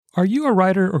Are you a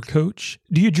writer or coach?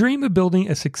 Do you dream of building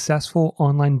a successful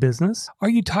online business? Are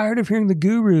you tired of hearing the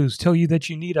gurus tell you that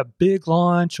you need a big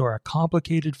launch or a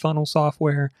complicated funnel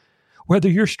software? Whether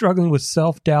you're struggling with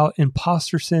self-doubt,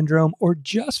 imposter syndrome, or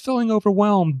just feeling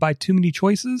overwhelmed by too many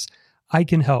choices, I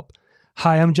can help.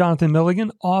 Hi, I'm Jonathan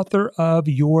Milligan, author of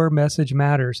Your Message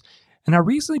Matters, and I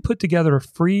recently put together a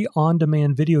free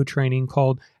on-demand video training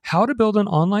called How to Build an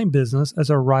Online Business as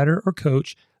a Writer or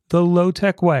Coach the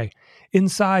Low-Tech Way.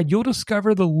 Inside, you'll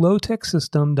discover the low-tech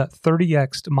system that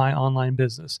 30x'd my online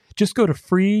business. Just go to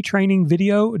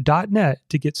freetrainingvideo.net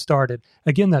to get started.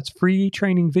 Again, that's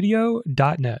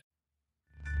freetrainingvideo.net.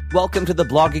 Welcome to the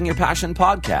Blogging Your Passion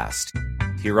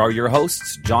podcast. Here are your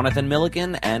hosts, Jonathan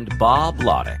Milligan and Bob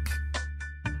Loddick.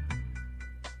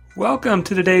 Welcome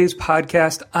to today's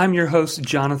podcast. I'm your host,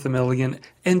 Jonathan Milligan,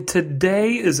 and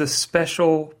today is a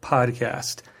special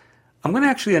podcast. I'm going to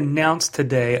actually announce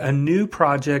today a new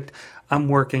project I'm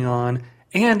working on,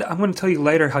 and I'm going to tell you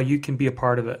later how you can be a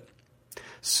part of it.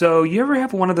 So you ever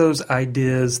have one of those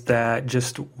ideas that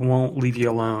just won't leave you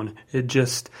alone? It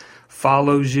just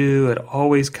follows you. It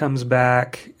always comes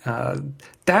back.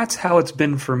 That's how it's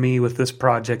been for me with this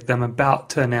project that I'm about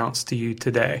to announce to you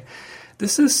today.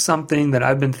 This is something that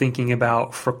I've been thinking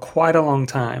about for quite a long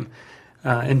time.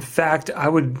 In fact, I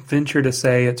would venture to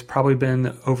say it's probably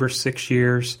been over 6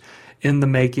 years in the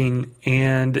making,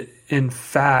 and in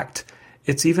fact,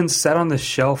 it's even sat on the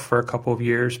shelf for a couple of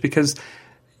years because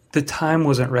the time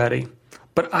wasn't ready.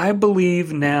 But I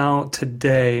believe now,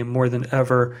 today, more than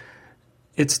ever,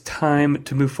 it's time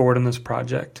to move forward on this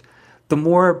project. The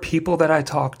more people that I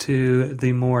talk to,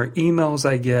 the more emails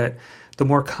I get, the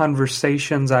more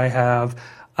conversations I have,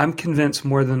 I'm convinced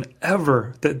more than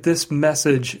ever that this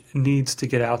message needs to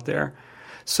get out there.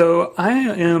 So I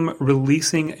am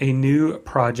releasing a new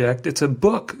project. It's a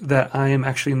book that I am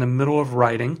actually in the middle of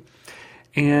writing,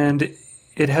 and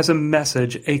it has a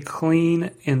message, a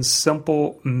clean and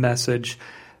simple message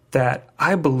that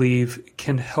I believe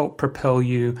can help propel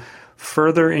you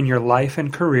further in your life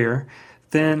and career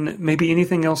than maybe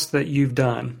anything else that you've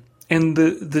done. And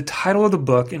the title of the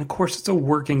book, and of course it's a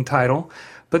working title,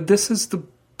 but this is the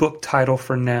book title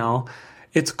for now.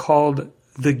 It's called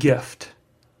The Gift.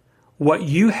 What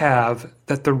you have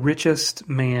that the richest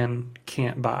man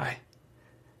can't buy.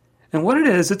 And what it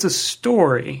is, it's a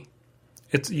story.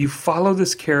 You follow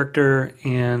this character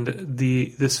and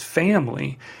this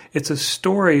family. It's a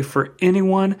story for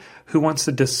anyone who wants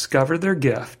to discover their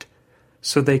gift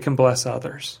so they can bless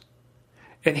others.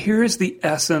 And here is the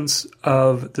essence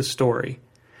of the story.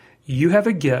 You have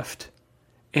a gift,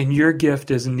 and your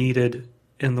gift is needed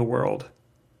in the world.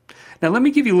 Now, let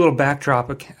me give you a little backdrop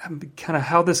of kind of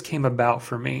how this came about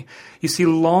for me. You see,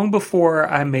 long before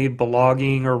I made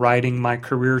blogging or writing my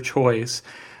career choice,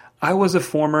 I was a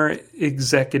former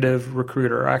executive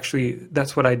recruiter. Actually,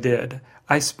 that's what I did.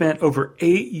 I spent over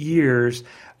 8 years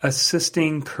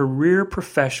assisting career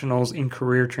professionals in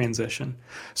career transition.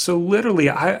 So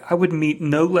literally, I would meet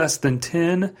no less than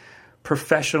 10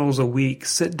 professionals a week,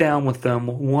 sit down with them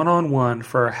one-on-one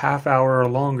for a half hour or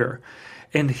longer,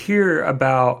 and hear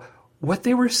about what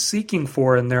they were seeking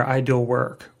for in their ideal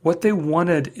work, what they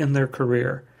wanted in their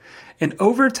career. And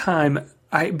over time,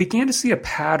 I began to see a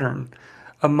pattern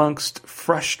amongst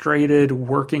frustrated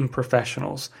working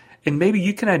professionals. And maybe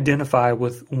you can identify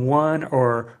with one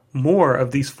or more of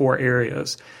these 4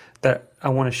 areas that I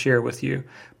want to share with you.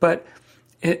 But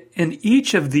in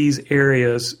each of these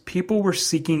areas, people were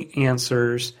seeking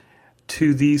answers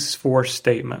to these 4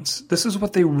 statements. This is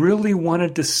what they really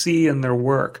wanted to see in their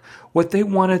work, what they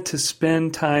wanted to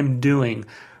spend time doing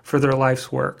for their life's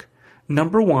work.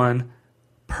 Number 1,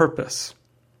 purpose.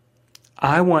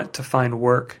 I want to find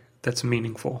work that's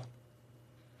meaningful.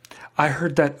 I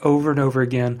heard that over and over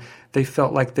again. They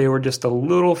felt like they were just a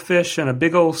little fish in a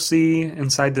big old sea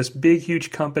inside this big,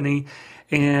 huge company,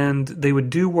 and they would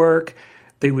do work.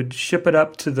 They would ship it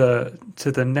up to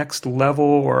the next level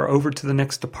or over to the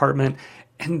next department,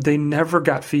 and they never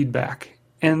got feedback.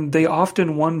 And they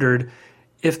often wondered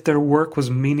if their work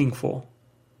was meaningful,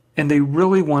 and they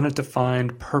really wanted to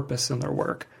find purpose in their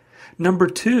work. Number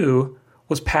 2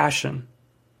 was passion.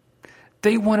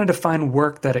 They wanted to find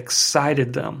work that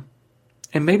excited them.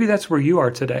 And maybe that's where you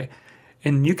are today.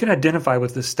 And you can identify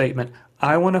with this statement,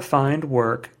 I want to find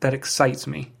work that excites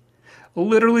me.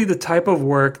 Literally the type of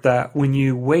work that when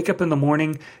you wake up in the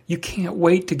morning, you can't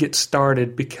wait to get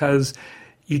started because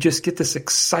you just get this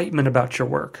excitement about your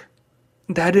work.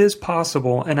 That is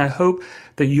possible, and I hope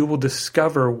that you will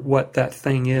discover what that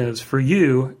thing is for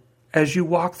you as you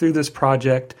walk through this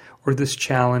project or this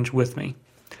challenge with me.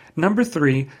 Number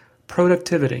 3,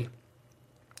 productivity.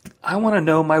 I want to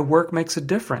know my work makes a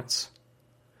difference.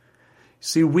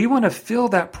 See, we want to feel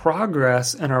that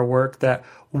progress in our work, that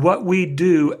what we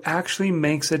do actually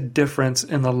makes a difference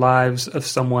in the lives of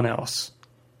someone else.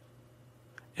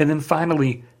 And then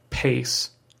finally,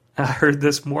 pace. I heard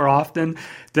this more often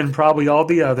than probably all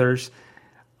the others.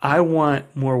 I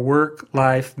want more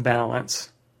work-life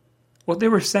balance. What they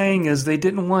were saying is they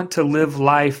didn't want to live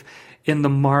life in the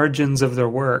margins of their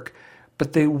work,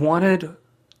 but they wanted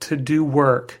to do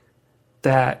work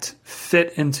that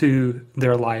fit into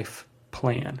their life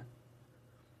plan.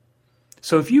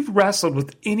 So if you've wrestled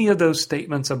with any of those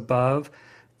statements above,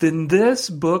 then this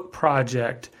book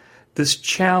project, this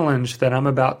challenge that I'm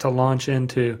about to launch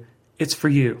into, it's for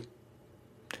you.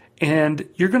 And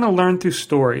you're going to learn through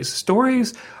stories.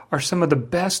 Stories are some of the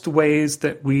best ways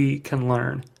that we can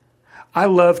learn. I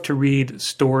love to read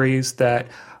stories that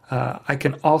I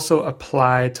can also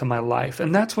apply to my life.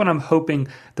 And that's what I'm hoping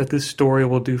that this story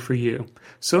will do for you.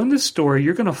 So in this story,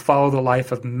 you're going to follow the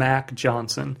life of Mac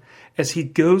Johnson as he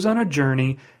goes on a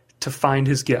journey to find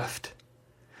his gift.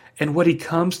 And what he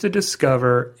comes to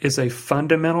discover is a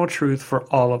fundamental truth for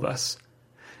all of us.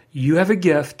 You have a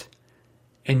gift,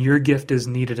 and your gift is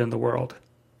needed in the world.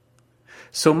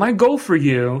 So my goal for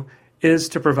you is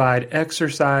to provide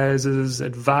exercises,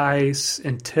 advice,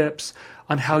 and tips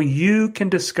on how you can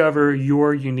discover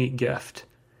your unique gift.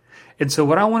 And so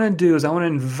what I want to do is I want to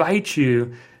invite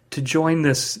you to join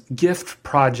this gift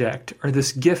project or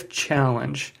this gift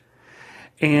challenge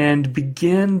and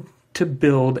begin to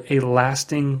build a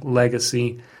lasting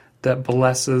legacy that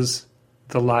blesses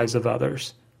the lives of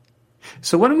others.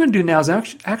 So what I'm going to do now is I'm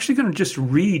actually going to just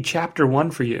read chapter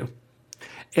 1 for you.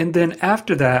 And then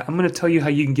after that, I'm going to tell you how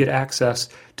you can get access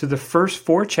to the first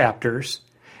 4 chapters,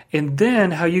 and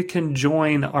then how you can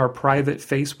join our private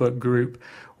Facebook group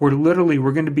where literally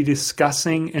we're going to be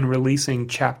discussing and releasing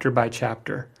chapter by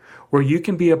chapter, where you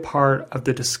can be a part of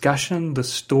the discussion, the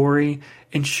story,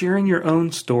 and sharing your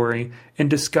own story and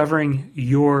discovering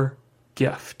your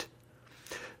gift.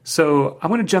 So I'm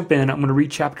going to jump in, I'm going to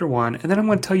read chapter 1, and then I'm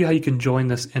going to tell you how you can join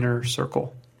this inner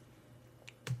circle.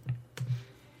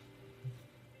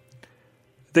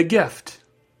 The gift,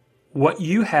 what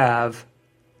you have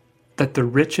that the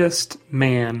richest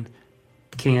man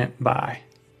can't buy.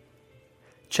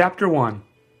 Chapter 1,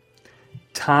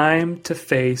 Time to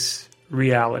Face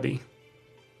Reality.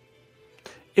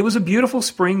 It was a beautiful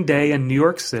spring day in New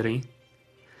York City.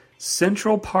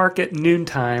 Central Park at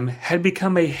noontime had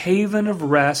become a haven of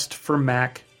rest for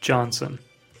Mac Johnson.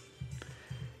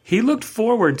 He looked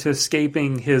forward to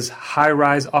escaping his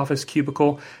high-rise office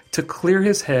cubicle to clear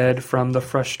his head from the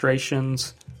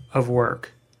frustrations of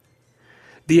work.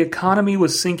 The economy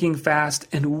was sinking fast,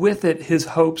 and with it his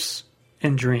hopes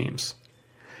and dreams.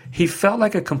 He felt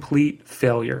like a complete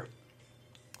failure.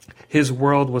 His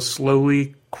world was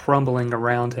slowly crumbling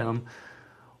around him.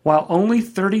 While only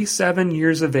 37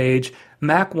 years of age,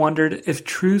 Mac wondered if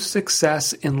true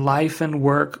success in life and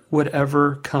work would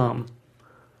ever come.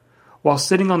 While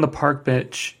sitting on the park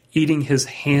bench, eating his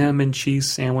ham and cheese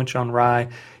sandwich on rye,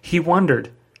 he wondered,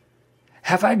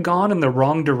 have I gone in the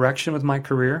wrong direction with my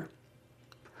career?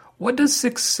 What does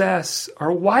success,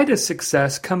 or why does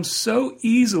success come so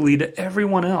easily to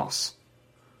everyone else?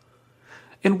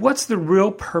 And what's the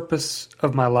real purpose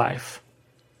of my life?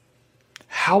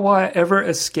 How will I ever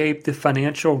escape the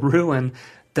financial ruin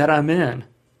that I'm in?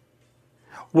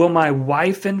 Will my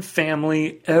wife and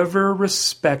family ever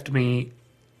respect me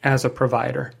as a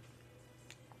provider?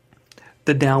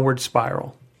 The downward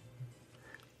spiral.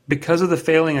 Because of the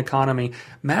failing economy,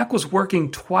 Mac was working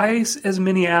twice as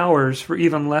many hours for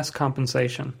even less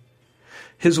compensation.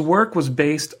 His work was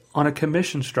based on a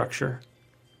commission structure.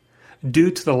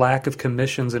 Due to the lack of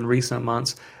commissions in recent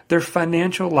months, their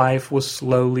financial life was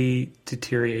slowly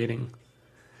deteriorating.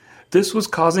 This was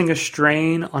causing a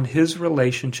strain on his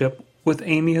relationship with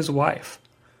Amy, his wife.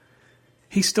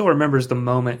 He still remembers the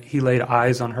moment he laid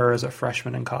eyes on her as a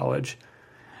freshman in college.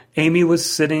 Amy was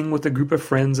sitting with a group of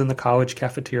friends in the college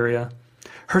cafeteria.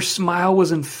 Her smile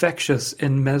was infectious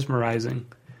and mesmerizing.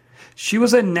 She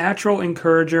was a natural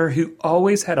encourager who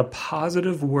always had a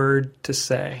positive word to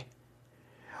say.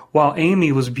 While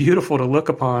Amy was beautiful to look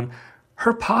upon,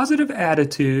 her positive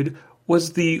attitude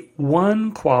was the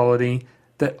one quality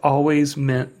that always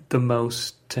meant the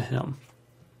most to him.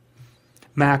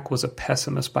 Mac was a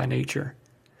pessimist by nature.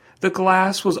 The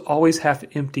glass was always half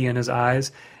empty in his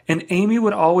eyes, and Amy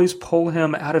would always pull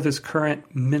him out of his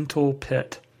current mental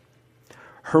pit.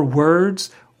 Her words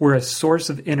were a source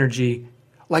of energy,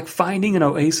 like finding an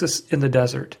oasis in the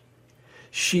desert.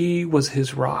 She was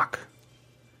his rock.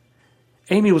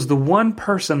 Amy was the one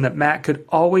person that Mac could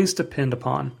always depend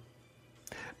upon.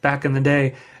 back in the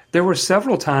day, there were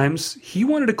several times he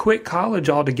wanted to quit college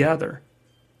altogether.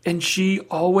 And she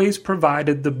always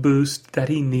provided the boost that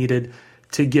he needed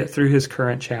to get through his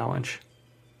current challenge.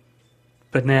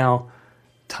 But now,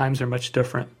 times are much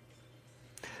different.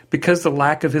 Because the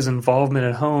lack of his involvement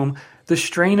at home, the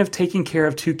strain of taking care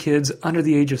of 2 kids under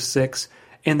the age of 6,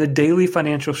 and the daily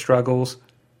financial struggles,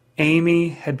 Amy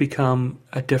had become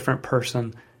a different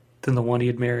person than the one he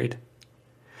had married.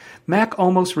 Mac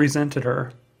almost resented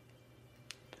her.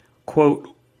 Quote,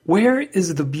 "Where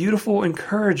is the beautiful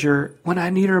encourager when I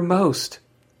need her most?"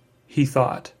 he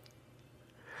thought.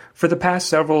 For the past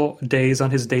several days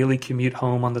on his daily commute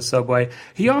home on the subway,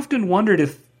 he often wondered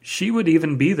if she would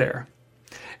even be there.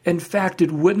 In fact,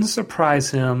 it wouldn't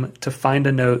surprise him to find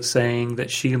a note saying that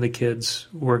she and the kids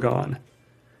were gone.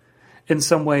 In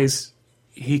some ways,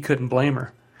 he couldn't blame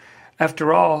her.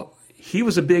 After all, he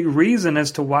was a big reason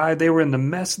as to why they were in the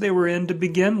mess they were in to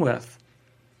begin with.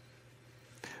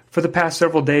 For the past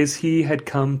several days, he had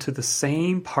come to the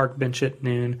same park bench at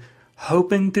noon,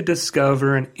 hoping to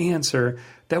discover an answer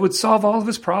that would solve all of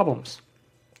his problems.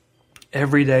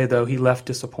 Every day, though, he left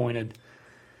disappointed.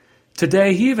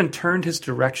 Today, he even turned his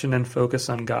direction and focus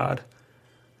on God.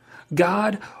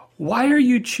 "God, why are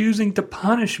you choosing to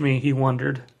punish me?" he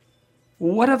wondered.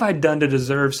 "What have I done to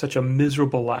deserve such a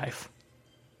miserable life?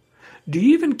 Do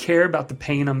you even care about the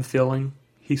pain I'm feeling?"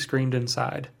 he screamed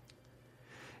inside.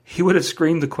 He would have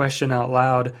screamed the question out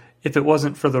loud if it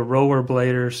wasn't for the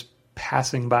rollerbladers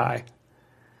passing by.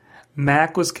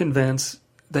 Mac was convinced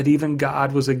that even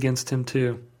God was against him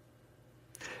too.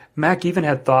 Mac even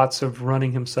had thoughts of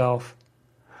running himself.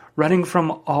 Running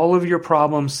from all of your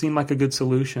problems seemed like a good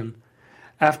solution.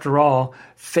 After all,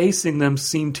 facing them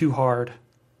seemed too hard.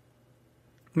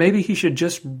 Maybe he should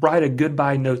just write a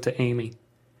goodbye note to Amy.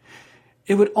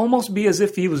 It would almost be as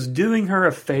if he was doing her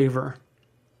a favor.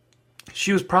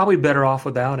 She was probably better off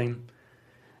without him.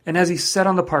 And as he sat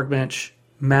on the park bench,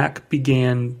 Mac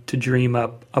began to dream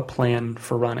up a plan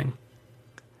for running.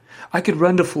 "I could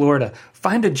run to Florida,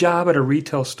 find a job at a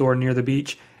retail store near the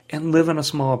beach, and live in a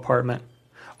small apartment.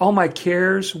 All my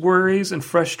cares, worries, and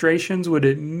frustrations would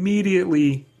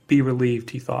immediately be relieved,"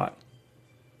 he thought.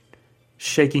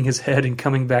 Shaking his head and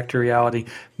coming back to reality,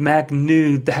 Mac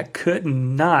knew that could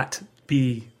not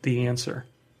be the answer.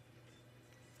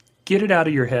 Get it out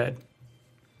of your head.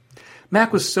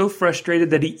 Mac was so frustrated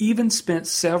that he even spent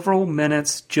several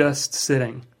minutes just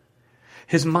sitting.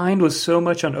 His mind was so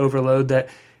much on overload that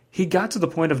he got to the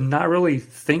point of not really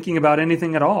thinking about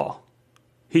anything at all.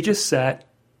 He just sat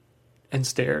and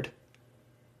stared.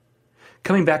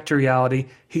 Coming back to reality,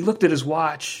 he looked at his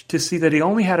watch to see that he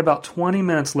only had about 20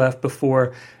 minutes left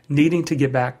before needing to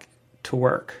get back to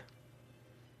work.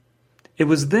 It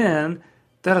was then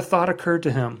that a thought occurred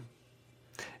to him.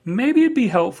 Maybe it'd be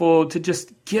helpful to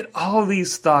just get all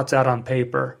these thoughts out on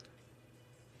paper.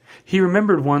 He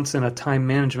remembered once in a time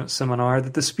management seminar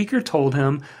that the speaker told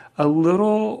him a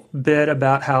little bit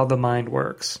about how the mind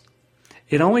works.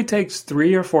 It only takes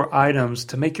 3 or 4 items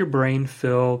to make your brain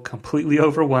feel completely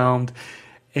overwhelmed,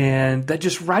 and that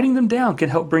just writing them down can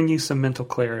help bring you some mental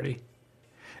clarity.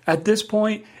 At this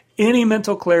point, any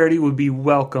mental clarity would be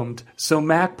welcomed, so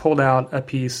Mac pulled out a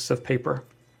piece of paper.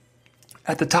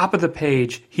 At the top of the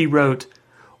page, he wrote,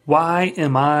 "Why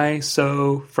am I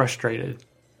so frustrated?"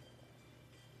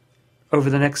 Over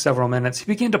the next several minutes, he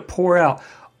began to pour out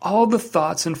all the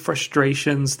thoughts and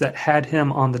frustrations that had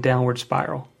him on the downward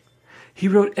spiral. He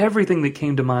wrote everything that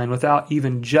came to mind without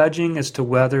even judging as to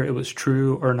whether it was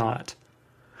true or not.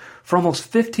 For almost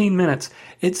 15 minutes,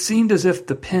 it seemed as if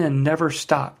the pen never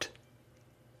stopped.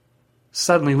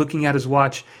 Suddenly, looking at his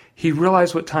watch, he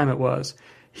realized what time it was.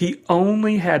 He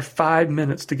only had 5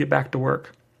 minutes to get back to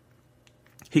work.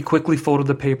 He quickly folded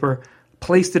the paper,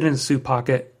 placed it in his suit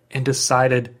pocket, and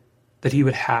decided that he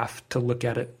would have to look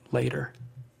at it later.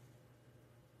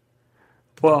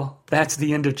 Well, that's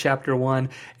the end of chapter 1,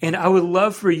 and I would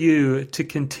love for you to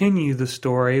continue the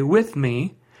story with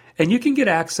me, and you can get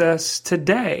access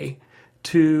today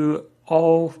to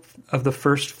all of the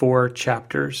first 4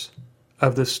 chapters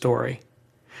of this story.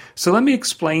 So let me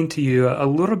explain to you a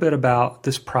little bit about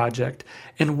this project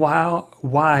and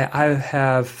why I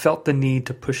have felt the need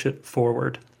to push it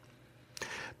forward.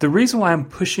 The reason why I'm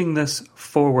pushing this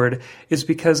forward is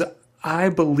because I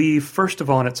believe, first of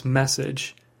all, in its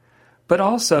message, but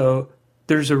also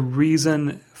there's a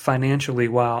reason financially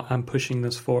why I'm pushing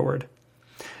this forward.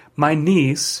 My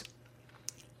niece,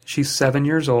 she's 7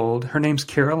 years old, her name's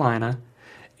Carolina,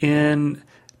 and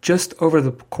just over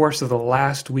the course of the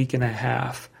last week and a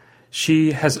half,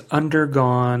 she has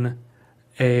undergone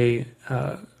a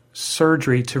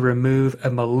surgery to remove a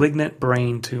malignant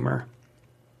brain tumor.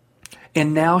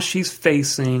 And now she's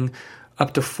facing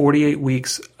up to 48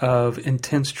 weeks of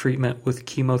intense treatment with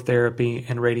chemotherapy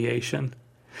and radiation.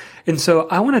 And so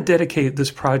I want to dedicate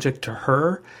this project to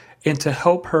her and to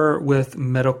help her with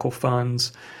medical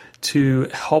funds to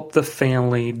help the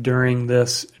family during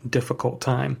this difficult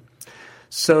time.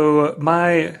 So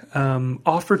my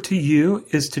offer to you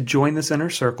is to join this inner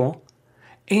circle.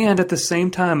 And at the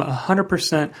same time,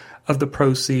 100% of the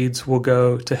proceeds will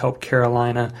go to help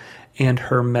Carolina and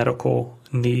her medical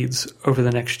needs over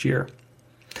the next year.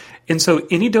 And so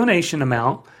any donation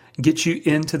amount gets you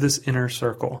into this inner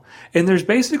circle. And there's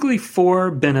basically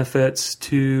 4 benefits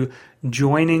to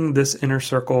joining this inner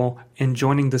circle and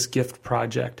joining this gift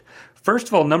project. First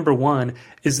of all, number 1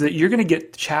 is that you're going to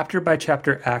get chapter by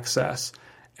chapter access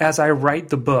as I write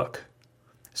the book.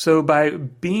 So by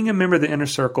being a member of the inner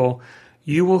circle,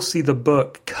 you will see the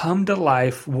book come to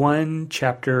life 1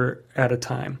 chapter at a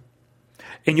time.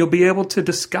 And you'll be able to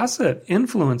discuss it,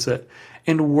 influence it,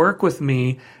 and work with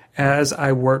me as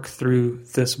I work through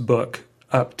this book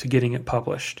up to getting it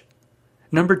published.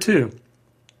 Number 2,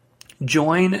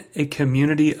 join a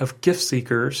community of gift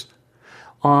seekers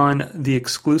on the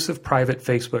exclusive private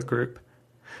Facebook group.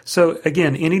 So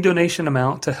again, any donation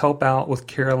amount to help out with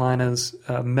Carolina's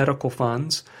medical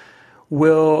funds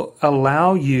will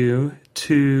allow you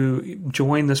to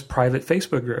join this private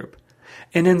Facebook group.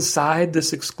 And inside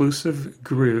this exclusive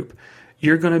group,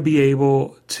 you're going to be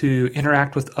able to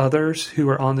interact with others who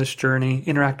are on this journey,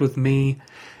 interact with me,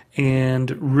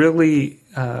 and really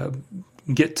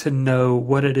get to know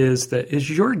what it is that is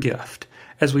your gift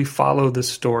as we follow this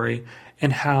story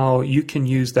and how you can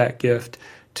use that gift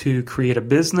to create a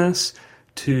business,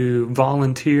 to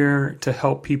volunteer, to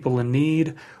help people in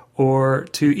need, or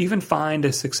to even find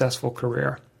a successful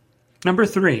career. Number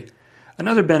 3,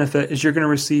 another benefit is you're going to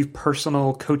receive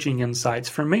personal coaching insights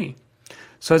from me.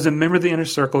 So as a member of the inner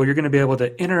circle, you're going to be able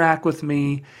to interact with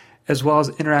me as well as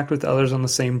interact with others on the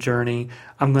same journey.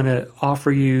 I'm going to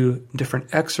offer you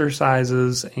different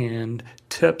exercises and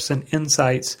tips and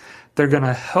insights that are going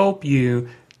to help you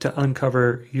to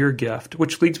uncover your gift,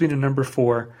 which leads me to number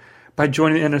 4. By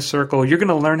joining the inner circle, you're going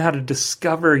to learn how to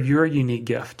discover your unique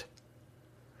gift.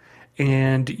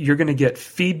 And you're going to get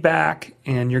feedback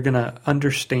and you're going to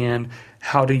understand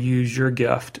how to use your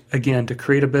gift, again, to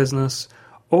create a business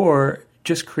or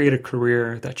just create a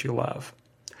career that you love.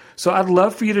 So I'd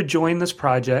love for you to join this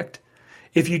project.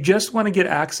 If you just want to get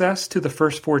access to the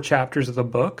first 4 chapters of the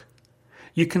book,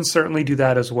 you can certainly do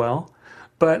that as well.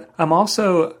 But I'm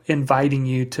also inviting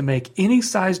you to make any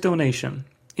size donation,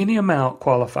 any amount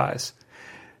qualifies,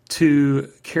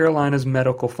 to Carolina's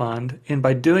medical fund. And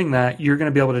by doing that, you're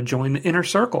going to be able to join the inner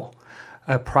circle,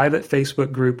 a private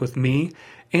Facebook group with me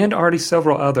and already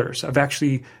several others. I've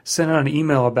actually sent out an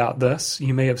email about this.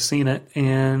 You may have seen it.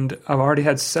 And I've already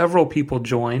had several people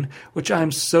join, which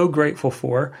I'm so grateful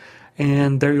for.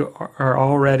 And they are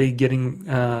already getting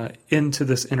into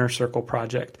this inner circle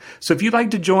project. So if you'd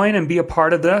like to join and be a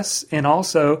part of this and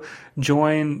also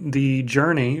join the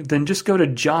journey, then just go to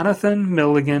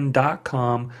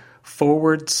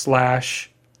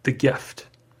jonathanmilligan.com/the gift.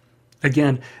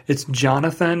 Again, it's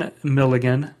Jonathan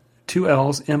Milligan, 2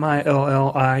 L's,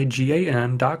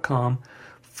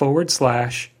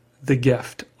 MILLIGAN.com/the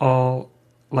gift, all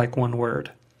like one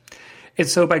word. And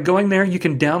so by going there, you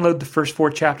can download the first 4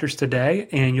 chapters today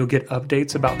and you'll get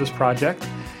updates about this project.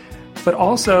 But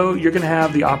also, you're going to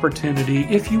have the opportunity,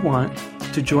 if you want,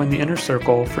 to join the inner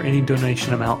circle for any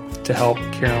donation amount to help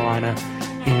Carolina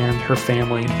and her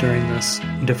family during this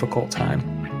difficult time.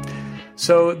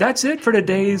 So that's it for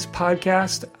today's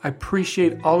podcast. I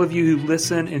appreciate all of you who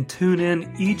listen and tune in,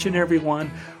 each and every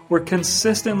one. We're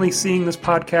consistently seeing this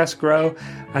podcast grow.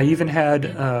 I even had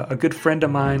a good friend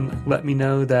of mine let me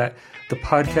know that the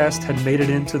podcast had made it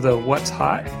into the What's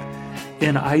Hot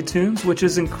in iTunes, which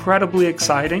is incredibly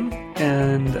exciting.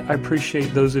 And I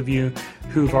appreciate those of you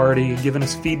who've already given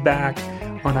us feedback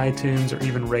on iTunes or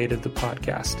even rated the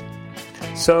podcast.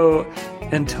 So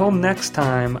until next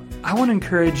time, I want to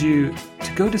encourage you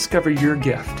to go discover your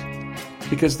gift,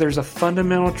 because there's a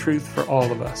fundamental truth for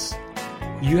all of us.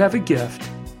 You have a gift,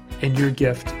 and your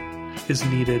gift is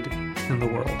needed in the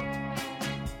world.